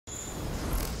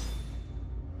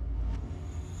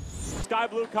Sky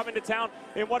Blue coming to town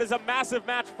in what is a massive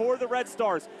match for the Red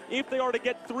Stars. If they are to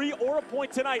get 3 or a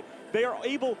point tonight, they are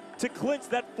able to clinch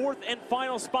that 4th and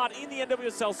final spot in the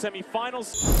NWSL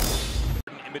semifinals.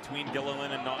 In between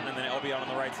Gilliland and Naughton, and then LB out on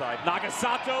the right side.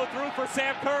 Nagasato through for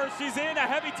Sam Kerr. She's in, a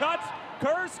heavy touch.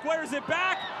 Kerr squares it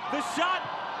back. The shot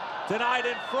denied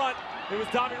in front. It was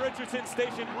Dami Richardson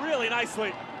stationed really nicely.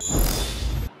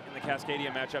 In the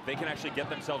Cascadia matchup, they can actually get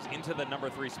themselves into the number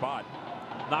 3 spot.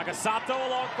 Nagasato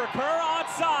along for Kerr,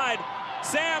 onside.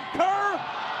 Sam Kerr.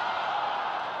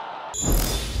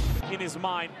 In his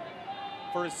mind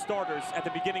for his starters at the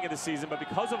beginning of the season, but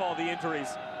because of all the injuries,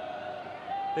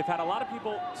 they've had a lot of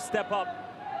people step up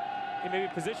in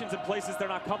maybe positions and places they're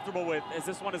not comfortable with, as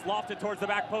this one is lofted towards the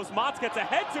back post. Mautz gets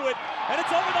ahead to it, and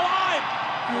it's over the line.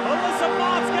 Alyssa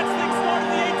Mautz gets things started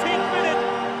in the 18th minute.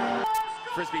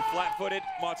 Frisbee flat-footed.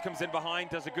 Mautz comes in behind,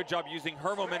 does a good job using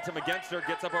her momentum against her,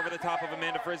 gets up over the top of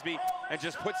Amanda Frisbee, and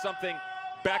just puts something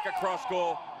back across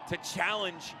goal to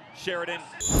challenge Sheridan.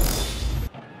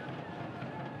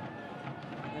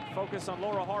 And focus on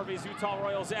Laura Harvey's Utah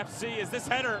Royals FC as this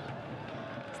header,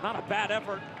 it's not a bad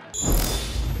effort.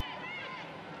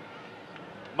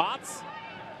 Mautz.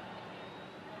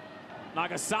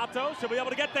 Nagasato, she'll be able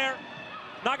to get there.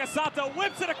 Nagasato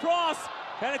whips it across,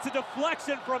 and it's a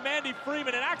deflection from Mandy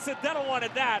Freeman, an accidental one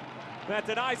at that. That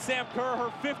denies Sam Kerr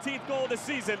her 15th goal of the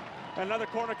season. Another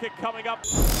corner kick coming up.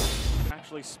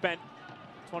 Actually spent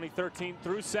 2013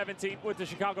 through 17 with the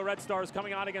Chicago Red Stars,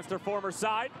 coming on against her former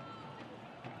side.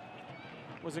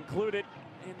 Was included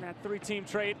in that 3-team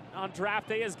trade on draft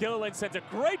day as Gilliland sends a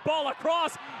great ball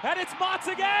across, and it's Mautz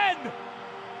again!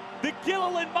 The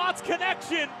Gilliland-Mautz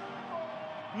connection,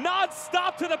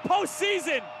 non-stop to the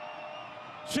postseason.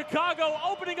 Chicago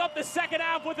opening up the second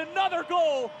half with another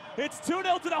goal. It's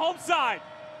 2-0 to the home side.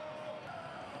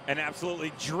 An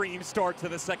absolutely dream start to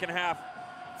the second half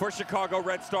for Chicago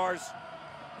Red Stars.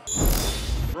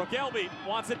 Brooke Elby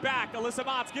wants it back. Alyssa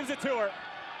Mautz gives it to her.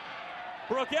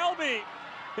 Brooke Elby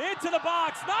into the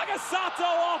box. Nagasato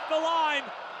off the line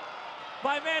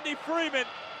by Mandy Freeman.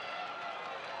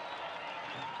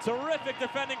 Terrific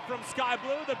defending from Sky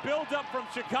Blue. The build-up from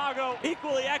Chicago,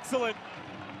 equally excellent.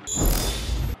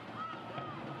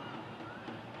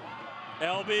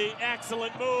 LB,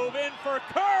 excellent move in for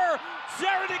Kerr.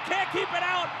 Sheridan can't keep it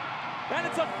out, and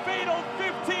it's a fatal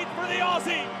 15th for the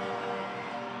Aussie.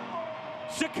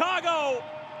 Chicago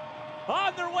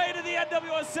on their way to the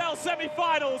NWSL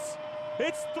semifinals.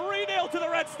 It's 3-0 to the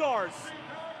Red Stars.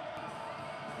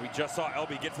 We just saw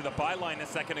LB get to the byline a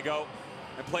second ago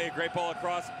and play a great ball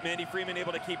across. Mandy Freeman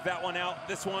able to keep that one out.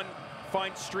 This one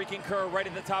finds streaking Kerr right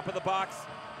at the top of the box.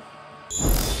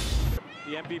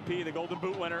 The MVP, the Golden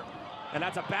Boot winner. And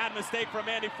that's a bad mistake from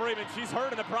Mandy Freeman. She's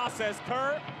hurt in the process.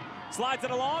 Kerr slides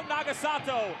it along.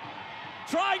 Nagasato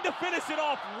trying to finish it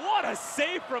off. What a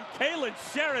save from Kaylin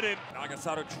Sheridan.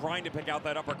 Nagasato trying to pick out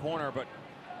that upper corner, but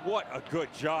what a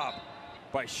good job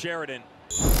by Sheridan.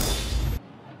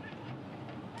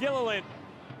 Gilliland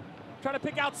trying to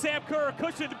pick out Sam Kerr,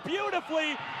 cushioned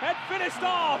beautifully and finished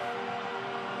off.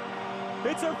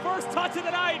 It's her first touch of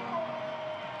the night.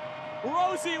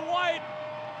 Rosie White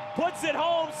puts it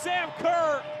home. Sam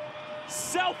Kerr,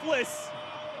 selfless.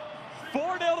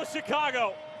 4-0 to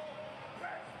Chicago.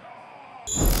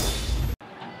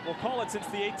 We'll call it since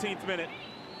the 18th minute.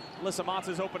 Alyssa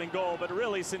Mautz's opening goal, but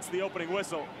really since the opening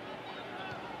whistle.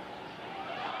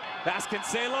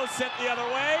 Vasconcelos sent the other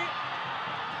way.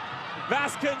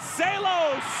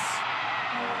 Vasconcelos!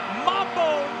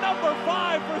 Mambo number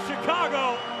 5 for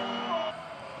Chicago.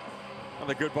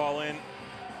 Another good ball in.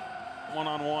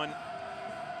 One-on-one.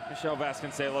 Michele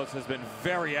Vasconcelos has been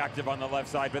very active on the left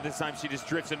side, but this time she just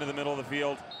drifts into the middle of the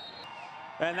field.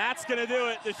 And that's going to do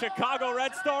it. The Chicago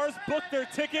Red Stars booked their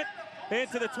ticket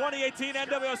into the 2018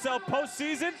 NWSL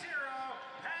postseason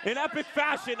in epic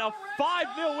fashion. A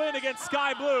 5-0 win against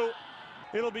Sky Blue.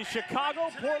 It'll be Chicago,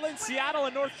 Portland, Seattle,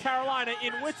 and North Carolina.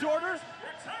 In which order?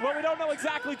 Well, we don't know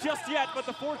exactly just yet, but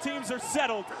the 4 teams are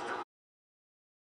settled.